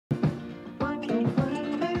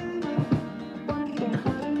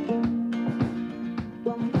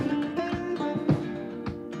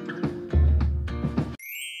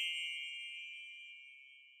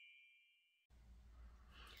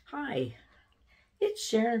Hi, it's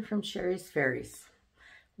Sharon from Sherry's Fairies.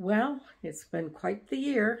 Well, it's been quite the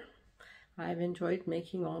year. I've enjoyed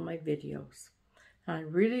making all my videos. I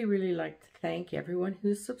really like to thank everyone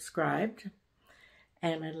who's subscribed,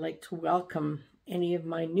 and I'd like to welcome any of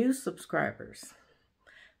my new subscribers.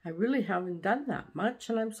 I really haven't done that much,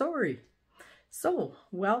 and I'm sorry. So,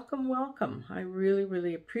 welcome. I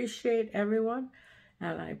really appreciate everyone,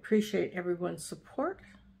 and I appreciate everyone's support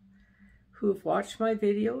who have watched my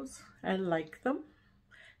videos and liked them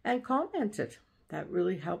and commented. That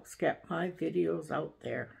really helps get my videos out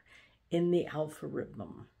there in the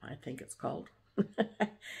algorithm, I think it's called.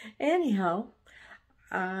 Anyhow,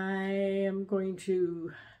 I am going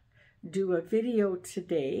to do a video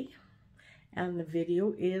today, and the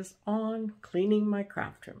video is on cleaning my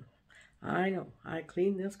craft room. I know, I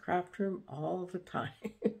clean this craft room all the time,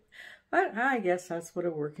 but I guess that's what a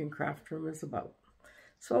working craft room is about.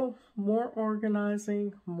 So, more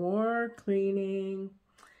organizing, more cleaning,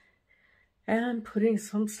 and putting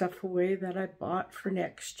some stuff away that I bought for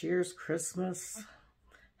next year's Christmas.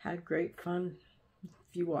 Had great fun.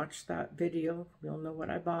 If you watch that video, you'll know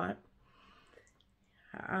what I bought.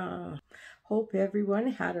 Hope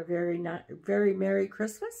everyone had a very Merry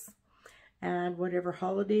Christmas. And whatever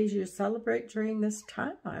holidays you celebrate during this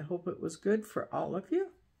time, I hope it was good for all of you.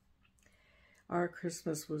 Our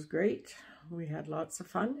Christmas was great. We had lots of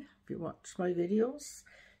fun. If you watch my videos,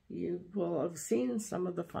 you will have seen some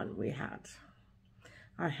of the fun we had.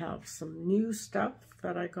 I have some new stuff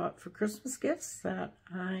that I got for Christmas gifts that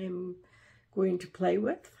I'm going to play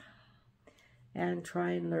with and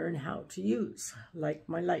try and learn how to use, like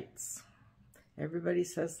my lights. Everybody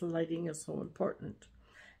says the lighting is so important,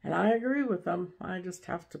 and I agree with them. I just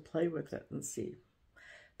have to play with it and see.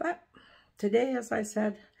 But today, as I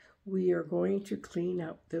said, we are going to clean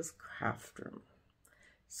out this craft room.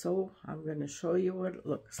 So I'm going to show you what it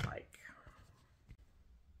looks like.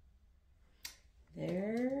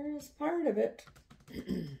 There's part of it.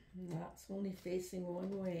 That's only facing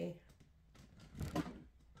one way.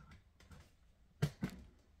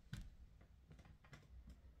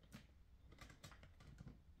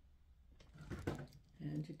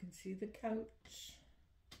 And you can see the couch.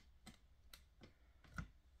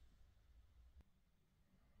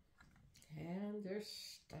 And there's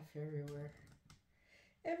stuff everywhere.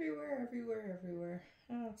 Everywhere.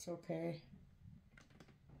 That's okay.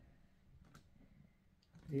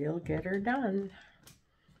 We'll get her done.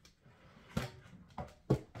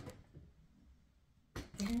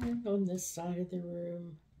 And on this side of the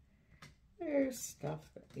room, there's stuff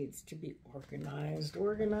that needs to be organized.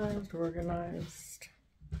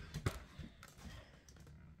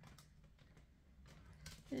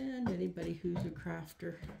 And anybody who's a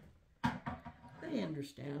crafter, they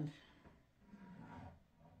understand.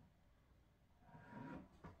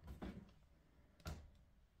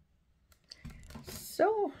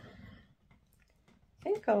 So, I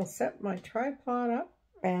think I'll set my tripod up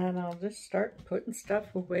and I'll just start putting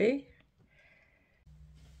stuff away.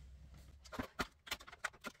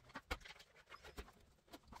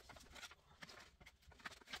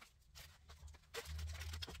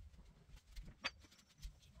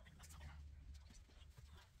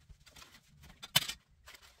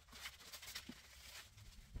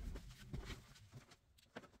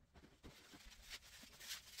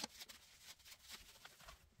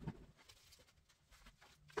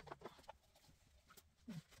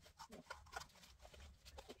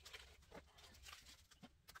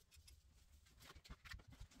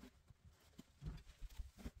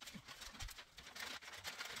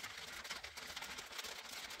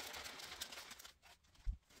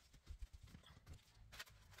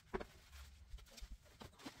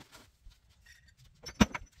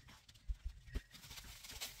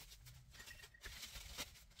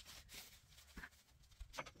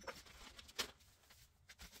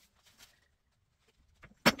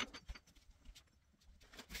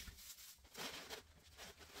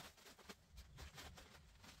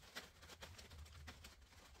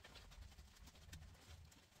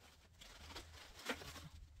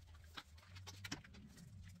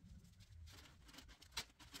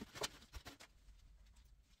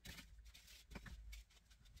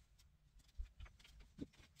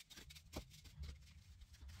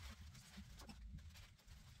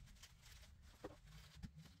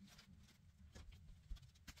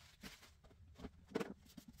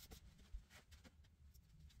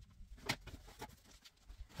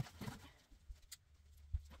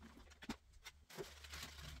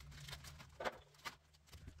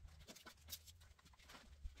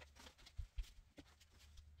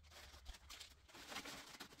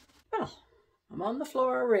 Well, I'm on the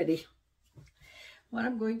floor already. what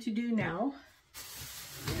I'm going to do now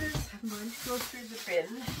is I'm going to go through the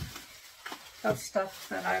bin of stuff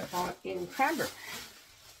that I bought in Cranbrook.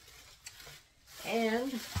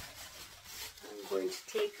 And I'm going to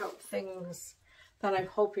take out things that I'm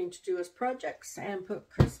hoping to do as projects and put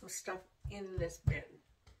Christmas stuff in this bin.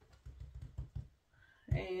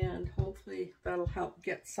 And hopefully that'll help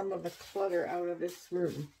get some of the clutter out of this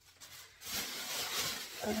room.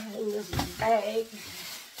 In this bag,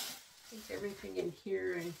 I think everything in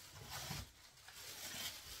here, and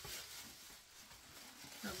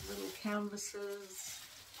have little canvases,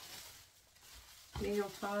 nail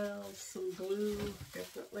files, some glue,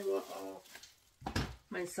 definitely want all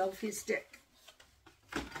my selfie stick.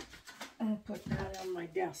 I'll put that on my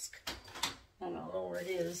desk. I don't know where it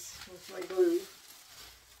is with my glue.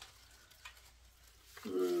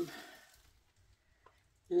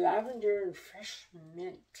 Lavender and fresh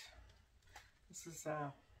mint. This is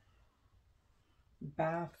a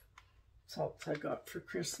bath salts I got for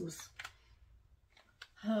Christmas.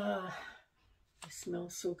 They smell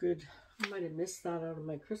so good. I might have missed that out of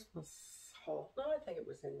my Christmas haul. No, I think it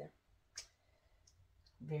was in there.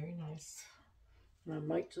 Very nice. And I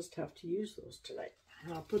might just have to use those tonight.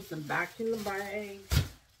 And I'll put them back in the bag.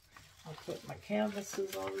 I'll put my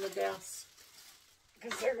canvases on the desk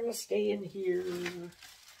because they're going to stay in here.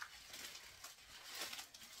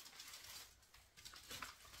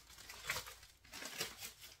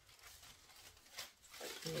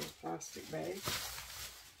 In a plastic bag.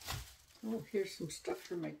 Oh, here's some stuff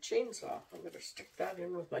for my chainsaw. I'm going to stick that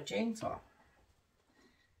in with my chainsaw.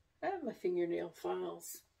 I have my fingernail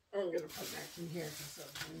files. I'm going to put that in here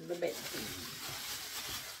in the bin.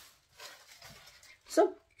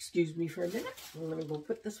 So, excuse me for a minute. I'm going to go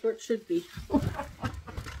put this where it should be.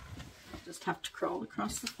 Just have to crawl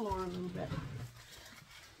across the floor a little bit.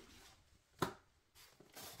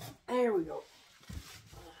 There we go.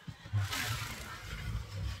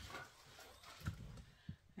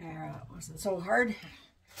 There, that wasn't so hard.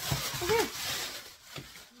 Okay.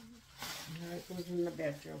 Now it goes in the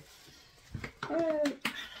bedroom. Alright.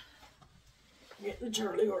 Get the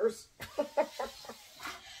Charlie horse.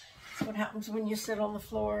 That's what happens when you sit on the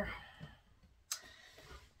floor.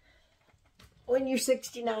 When you're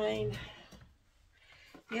 69.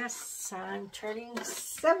 Yes, I'm turning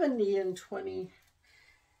 70 in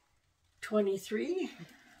 2023.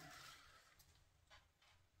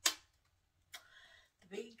 The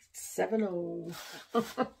big 70.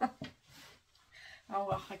 Oh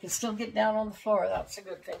well, I can still get down on the floor. That's a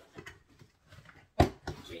good thing.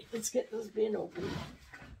 Okay, let's get this bin open.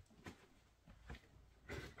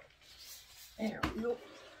 There we go.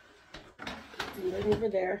 Do it over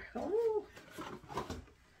there. Oh.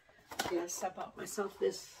 Yes, I bought myself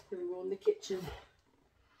this. I'm going to go in the kitchen.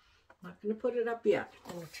 I'm not going to put it up yet.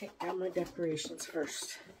 I'm going to take down my decorations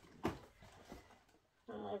first.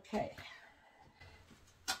 Okay.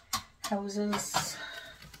 Houses.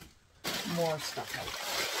 More stuff out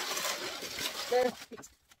there.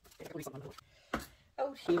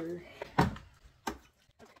 Out here.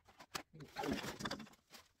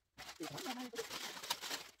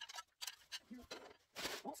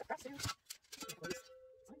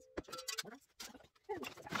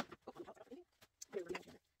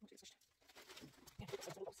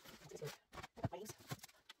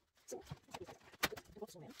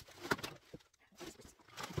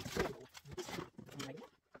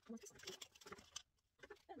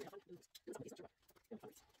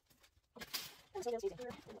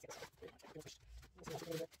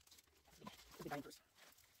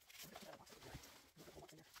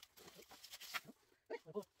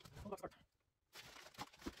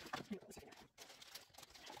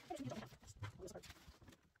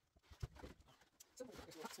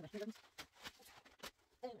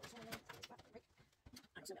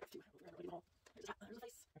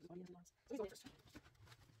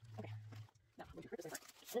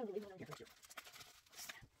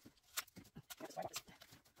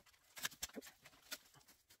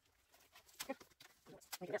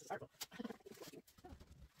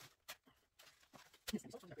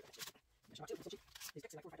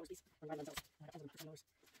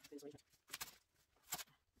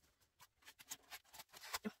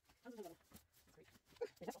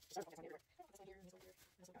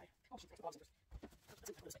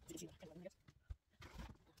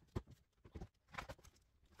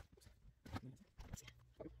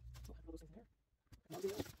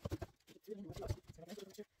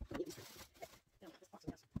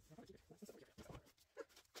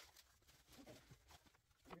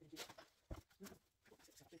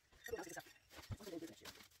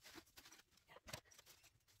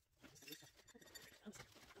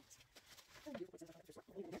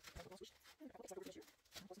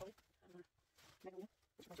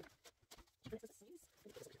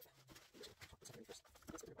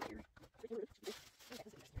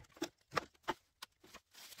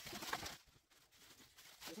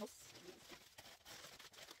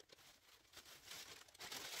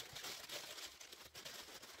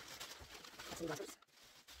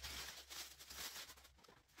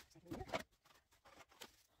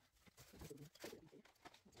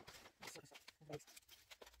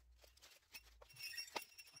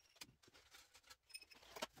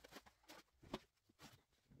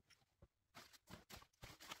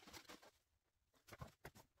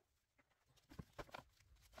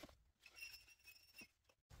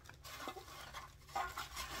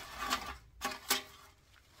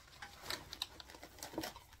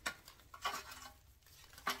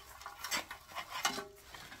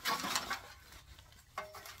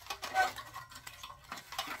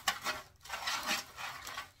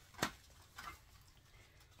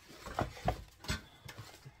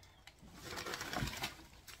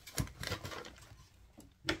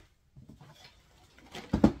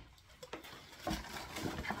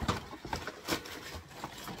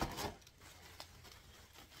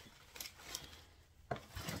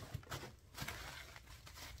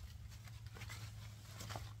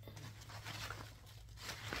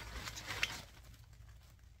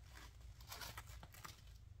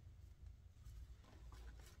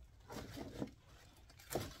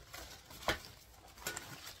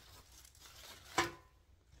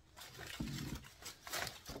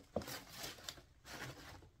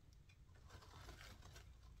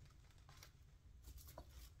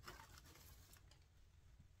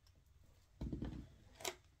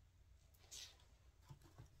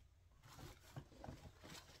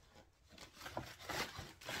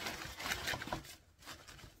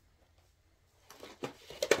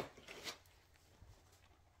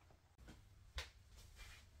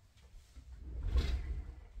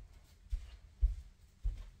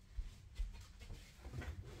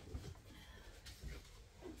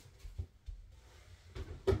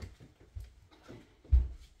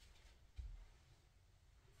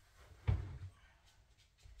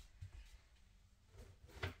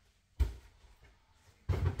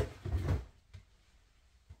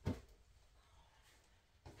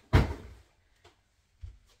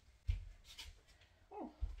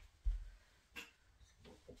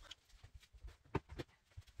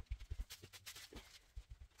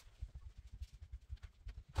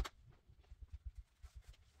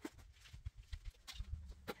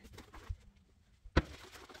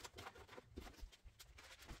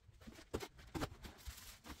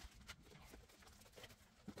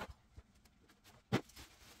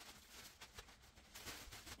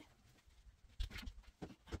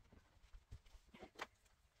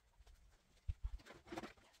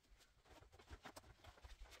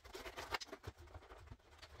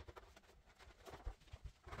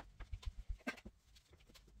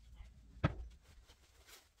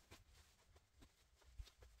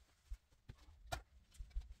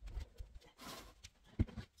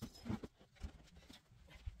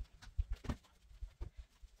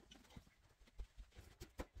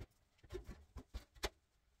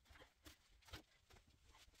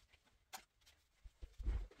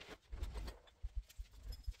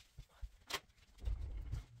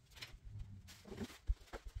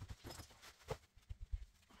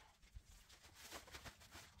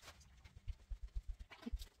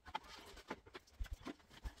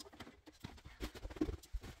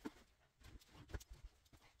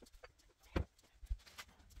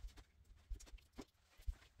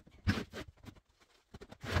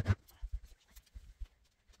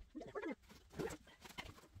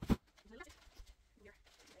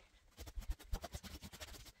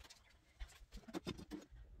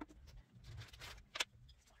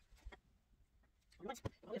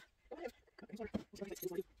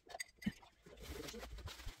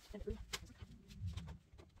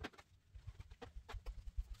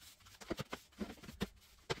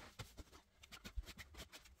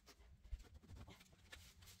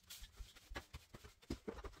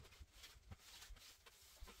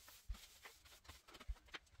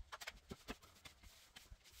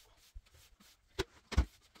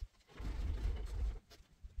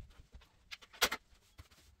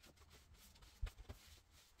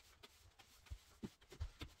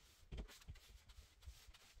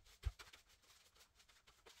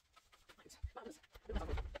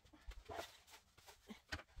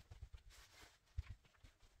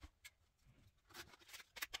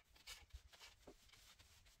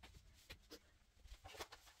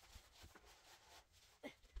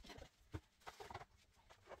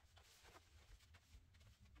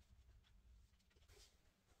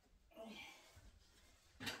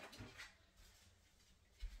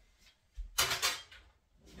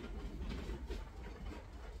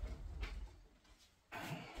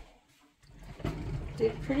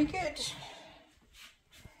 Did pretty good.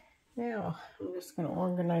 Now, I'm just going to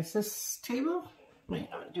organize this table. Might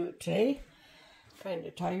not do it today. kind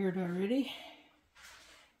of tired already,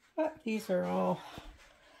 but these are all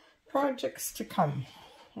projects to come.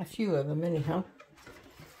 A few of them anyhow.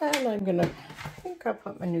 And I think I'll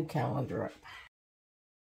put my new calendar up.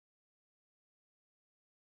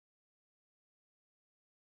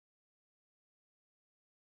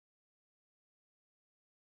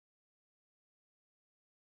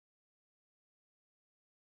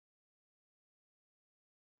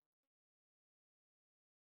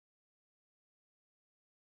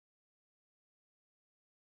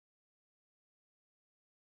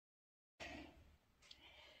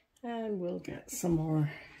 And we'll get some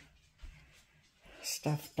more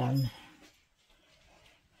stuff done.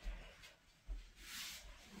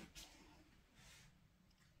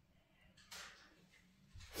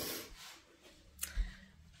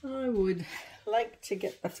 I would like to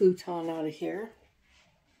get the futon out of here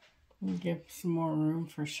and give some more room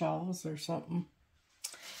for shelves or something.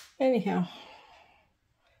 Anyhow,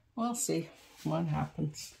 we'll see what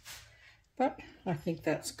happens. But I think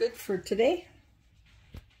that's good for today.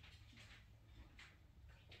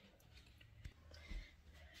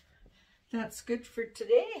 That's good for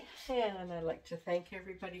today, and I'd like to thank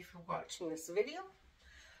everybody for watching this video.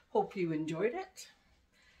 Hope you enjoyed it,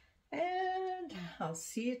 and I'll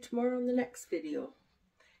see you tomorrow in the next video.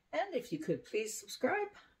 And if you could please subscribe,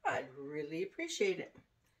 I'd really appreciate it.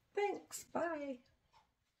 Thanks, bye.